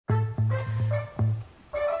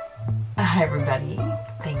Hi everybody,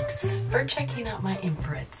 thanks for checking out my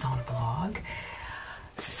infrared sauna vlog.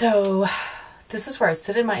 So this is where I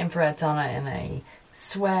sit in my infrared sauna and I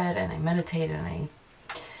sweat and I meditate and I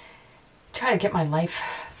try to get my life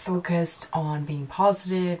focused on being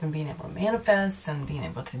positive and being able to manifest and being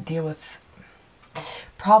able to deal with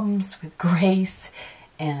problems with grace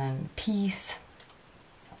and peace.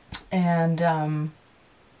 And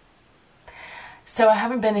so I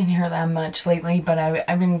haven't been in here that much lately, but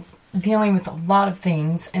I've been dealing with a lot of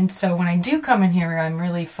things. And so when I do come in here, I'm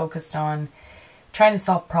really focused on trying to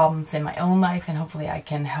solve problems in my own life, and hopefully I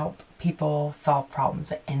can help people solve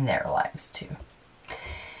problems in their lives too.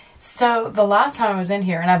 So the last time I was in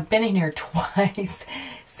here, and I've been in here twice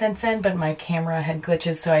since then, but my camera had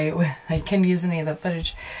glitches, so I couldn't use any of the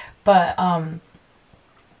footage. But I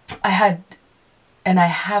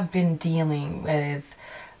have been dealing with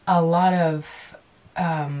a lot of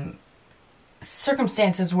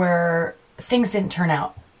circumstances where things didn't turn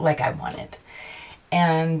out like I wanted.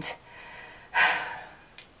 And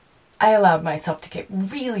I allowed myself to get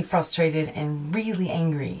really frustrated and really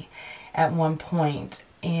angry at one point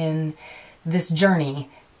in this journey.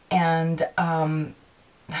 And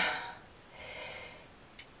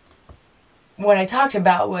what I talked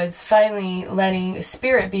about was finally letting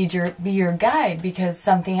Spirit be your guide, because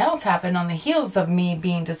something else happened on the heels of me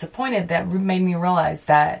being disappointed that made me realize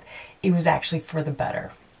that it was actually for the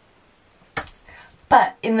better.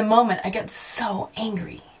 But in the moment, I got so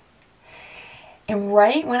angry. And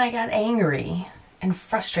right when I got angry and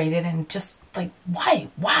frustrated and just like,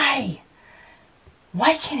 why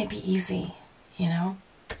can't it be easy, you know?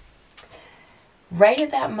 Right at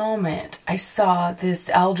that moment, I saw this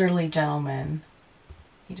elderly gentleman.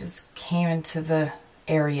 He just came into the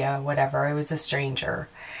area, whatever. It was a stranger.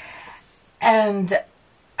 And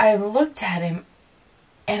I looked at him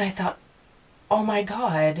and I thought, oh my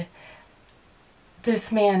God,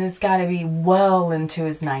 this man has got to be well into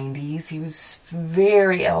his 90s. He was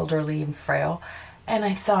very elderly and frail. And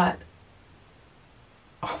I thought,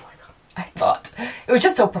 oh my God, it was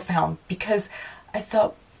just so profound, because I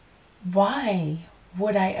thought, why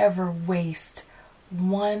would I ever waste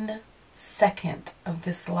 1 second of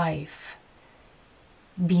this life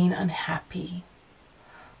being unhappy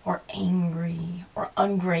or angry or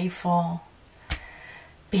ungrateful?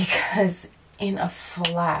 Because in a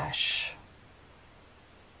flash,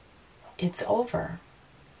 it's over.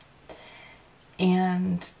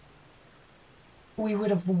 And we would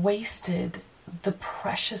have wasted the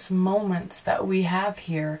precious moments that we have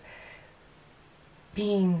here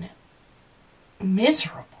being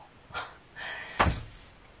miserable.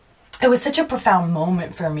 It was such a profound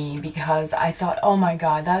moment for me, because I thought, oh my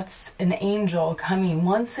God, that's an angel coming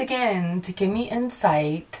once again to give me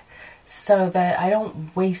insight so that I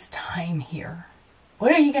don't waste time here.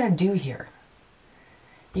 What are you going to do here?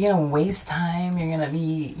 You're going to waste time? You're going to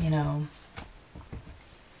be,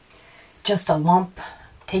 just a lump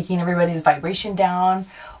taking everybody's vibration down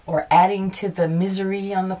or adding to the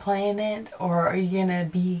misery on the planet? Or are you going to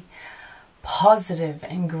be positive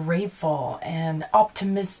and grateful and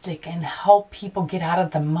optimistic and help people get out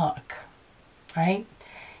of the muck, right?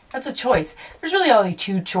 That's a choice. There's really only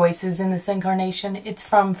 2 choices in this incarnation. It's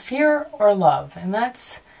from fear or love. And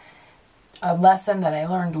that's a lesson that I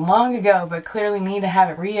learned long ago, but clearly need to have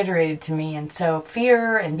it reiterated to me. And so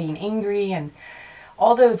fear and being angry and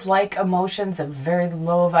all those like emotions of very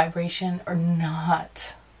low vibration are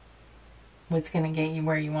not what's going to get you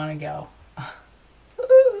where you want to go.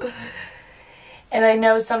 And I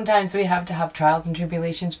know sometimes we have to have trials and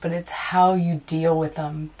tribulations, but it's how you deal with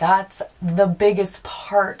them. That's the biggest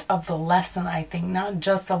part of the lesson, I think. Not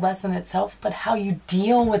just the lesson itself, but how you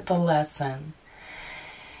deal with the lesson.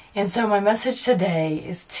 And so my message today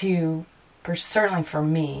is certainly for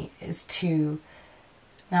me, is to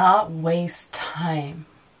not waste time,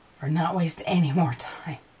 or not waste any more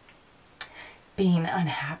time being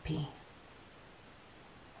unhappy.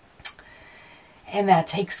 And that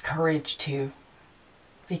takes courage too.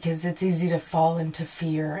 Because it's easy to fall into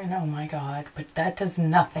fear and oh my God, but that does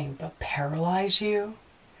nothing but paralyze you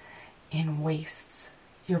and wastes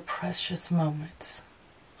your precious moments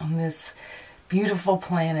on this beautiful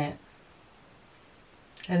planet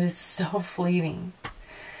that is so fleeting.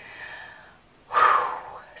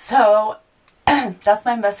 So that's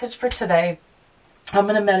my message for today. I'm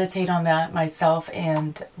going to meditate on that myself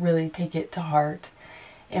and really take it to heart.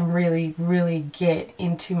 And really, really get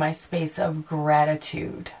into my space of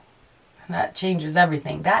gratitude. And that changes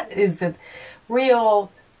everything. That is the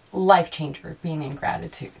real life changer, being in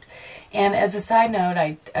gratitude. And as a side note,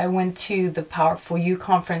 I went to the Powerful You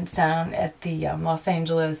conference down at the Los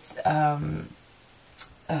Angeles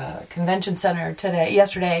convention center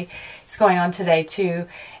yesterday. It's going on today too,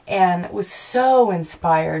 and was so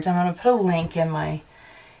inspired. I'm going to put a link in my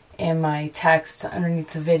text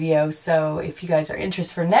underneath the video, so if you guys are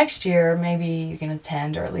interested for next year, maybe you can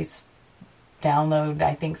attend or at least download,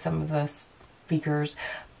 I think, some of the speakers.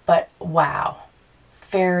 But wow,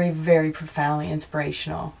 very, very profoundly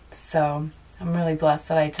inspirational. So I'm really blessed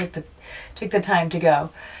that I took the time to go.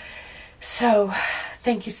 So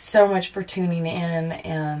thank you so much for tuning in,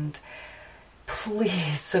 and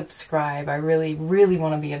please subscribe. I really, really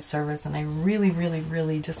want to be of service, and I really, really,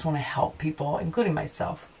 really just want to help people, including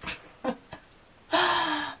myself.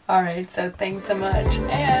 All right, so thanks so much,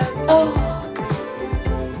 and